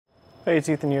Hey, it's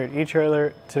Ethan here at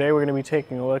eTrailer. Today we're going to be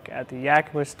taking a look at the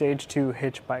Yakima StageTwo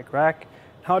Hitch Bike Rack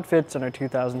and how it fits on our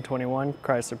 2021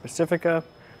 Chrysler Pacifica.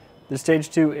 The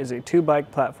StageTwo is a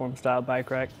two-bike platform style bike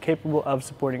rack capable of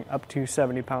supporting up to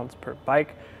 70 pounds per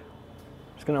bike.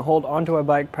 It's going to hold onto our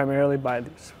bike primarily by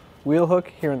this wheel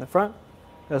hook here in the front,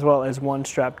 as well as one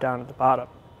strap down at the bottom.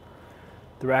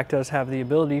 The rack does have the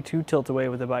ability to tilt away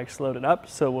with the bike loaded up,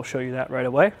 so we'll show you that right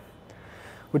away.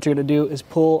 What you're going to do is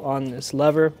pull on this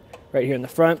lever right here in the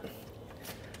front,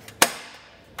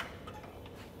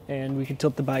 and we can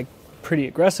tilt the bike pretty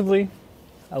aggressively.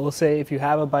 I will say if you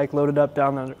have a bike loaded up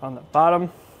down on the bottom,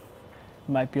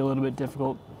 it might be a little bit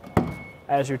difficult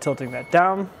as you're tilting that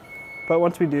down, but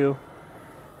once we do,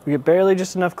 we get barely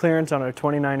just enough clearance on our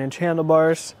 29-inch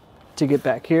handlebars to get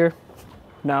back here.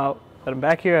 Now that I'm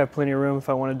back here, I have plenty of room if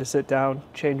I wanted to sit down,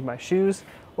 change my shoes,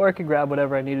 or I could grab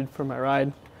whatever I needed for my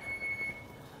ride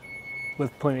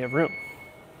with plenty of room.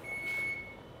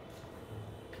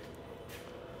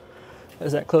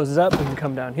 As that closes up, we can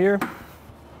come down here. You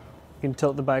can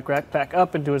tilt the bike rack back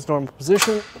up into its normal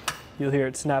position. You'll hear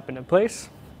it snap into place.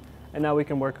 And now we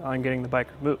can work on getting the bike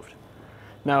removed.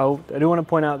 Now, I do want to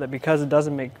point out that because it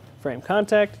doesn't make frame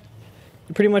contact,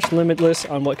 you're pretty much limitless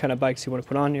on what kind of bikes you want to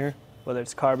put on here, whether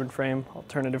it's carbon frame,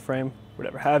 alternative frame,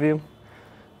 whatever have you.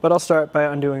 But I'll start by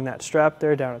undoing that strap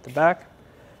there down at the back.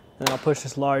 And then I'll push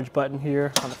this large button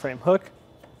here on the frame hook,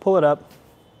 pull it up,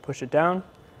 push it down.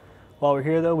 While we're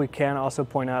here though, we can also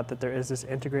point out that there is this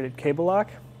integrated cable lock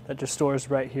that just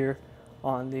stores right here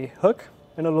on the hook,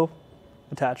 and it'll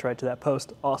attach right to that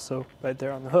post also right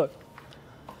there on the hook.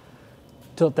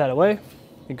 Tilt that away,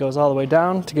 it goes all the way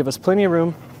down to give us plenty of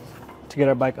room to get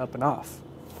our bike up and off.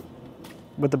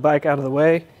 With the bike out of the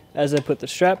way, as I put the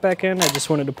strap back in, I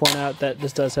just wanted to point out that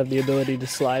this does have the ability to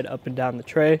slide up and down the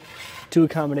tray to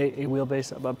accommodate a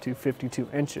wheelbase of up to 52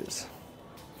 inches.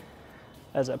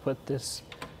 As I put this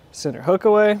center hook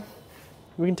away,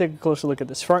 we can take a closer look at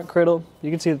this front cradle.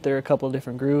 You can see that there are a couple of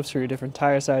different grooves for your different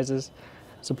tire sizes.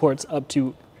 Supports up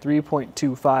to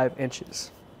 3.25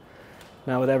 inches.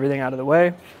 Now with everything out of the way,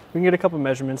 we can get a couple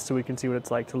measurements so we can see what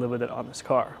it's like to live with it on this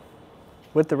car.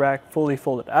 With the rack fully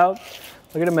folded out,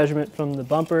 I'll get a measurement from the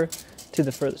bumper to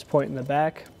the furthest point in the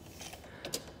back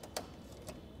to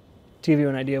give you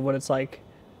an idea of what it's like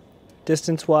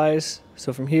distance-wise.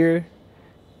 So from here,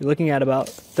 you're looking at about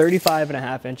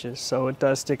 35.5 inches, so it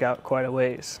does stick out quite a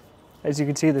ways. As you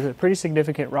can see, there's a pretty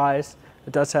significant rise.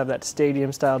 It does have that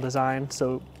stadium-style design,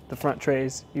 so the front tray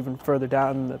is even further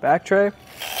down than the back tray.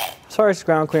 As far as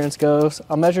ground clearance goes,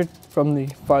 I'll measure from the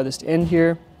farthest end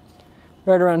here,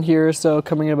 right around here, so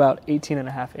coming in about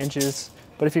 18.5 inches.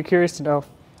 But if you're curious to know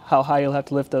how high you'll have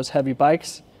to lift those heavy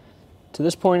bikes, to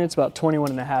this point it's about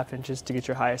 21.5 inches to get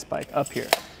your highest bike up here.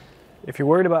 If you're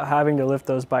worried about having to lift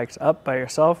those bikes up by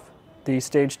yourself, the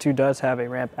StageTwo does have a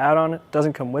ramp add-on. It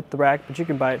doesn't come with the rack, but you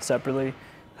can buy it separately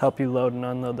to help you load and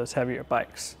unload those heavier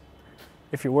bikes.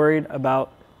 If you're worried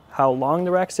about how long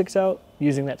the rack sticks out,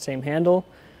 using that same handle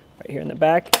right here in the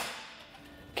back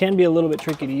can be a little bit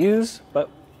tricky to use, but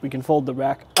we can fold the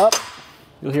rack up.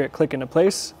 You'll hear it click into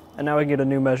place, and now we get a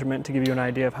new measurement to give you an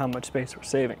idea of how much space we're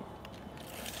saving.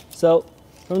 So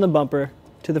from the bumper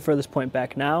to the furthest point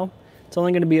back now, it's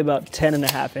only going to be about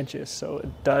 10.5 inches, so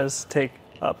it does take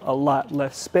up a lot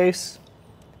less space.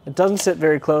 It doesn't sit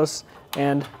very close,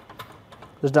 and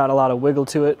there's not a lot of wiggle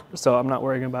to it, so I'm not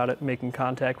worrying about it making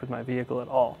contact with my vehicle at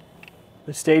all.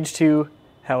 The StageTwo,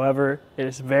 however,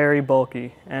 is very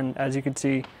bulky, and as you can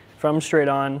see from straight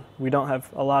on, we don't have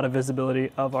a lot of visibility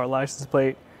of our license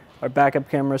plate. Our backup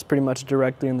camera is pretty much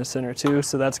directly in the center too,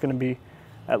 so that's going to be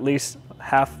at least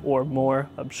half or more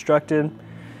obstructed.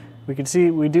 We can see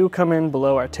we do come in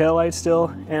below our taillight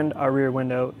still, and our rear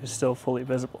window is still fully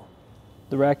visible.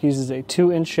 The rack uses a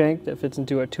 2-inch shank that fits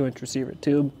into our 2-inch receiver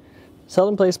tube. It's held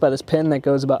in place by this pin that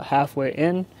goes about halfway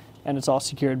in, and it's all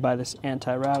secured by this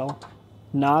anti-rattle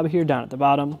knob here down at the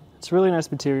bottom. It's really nice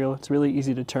material, it's really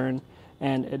easy to turn,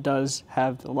 and it does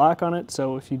have the lock on it,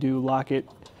 so if you do lock it,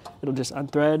 it'll just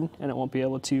unthread and you won't be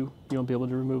able to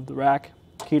remove the rack.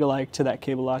 Key to that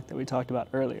cable lock that we talked about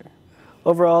earlier.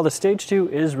 Overall, the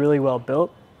StageTwo is really well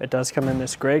built. It does come in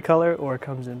this gray color, or it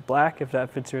comes in black if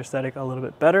that fits your aesthetic a little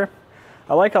bit better.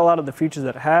 I like a lot of the features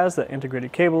that it has, the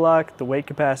integrated cable lock, the weight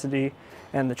capacity,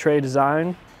 and the tray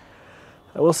design.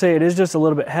 I will say it is just a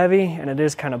little bit heavy and it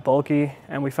is kind of bulky,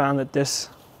 and we found that this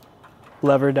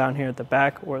lever down here at the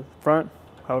back or the front,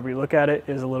 however you look at it,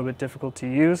 is a little bit difficult to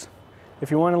use. If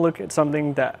you want to look at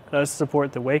something that does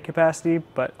support the weight capacity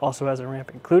but also has a ramp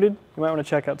included, you might want to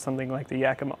check out something like the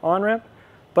Yakima on-ramp.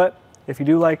 But if you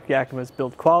do like Yakima's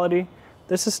build quality,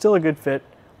 this is still a good fit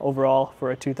overall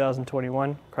for a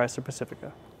 2021 Chrysler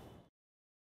Pacifica.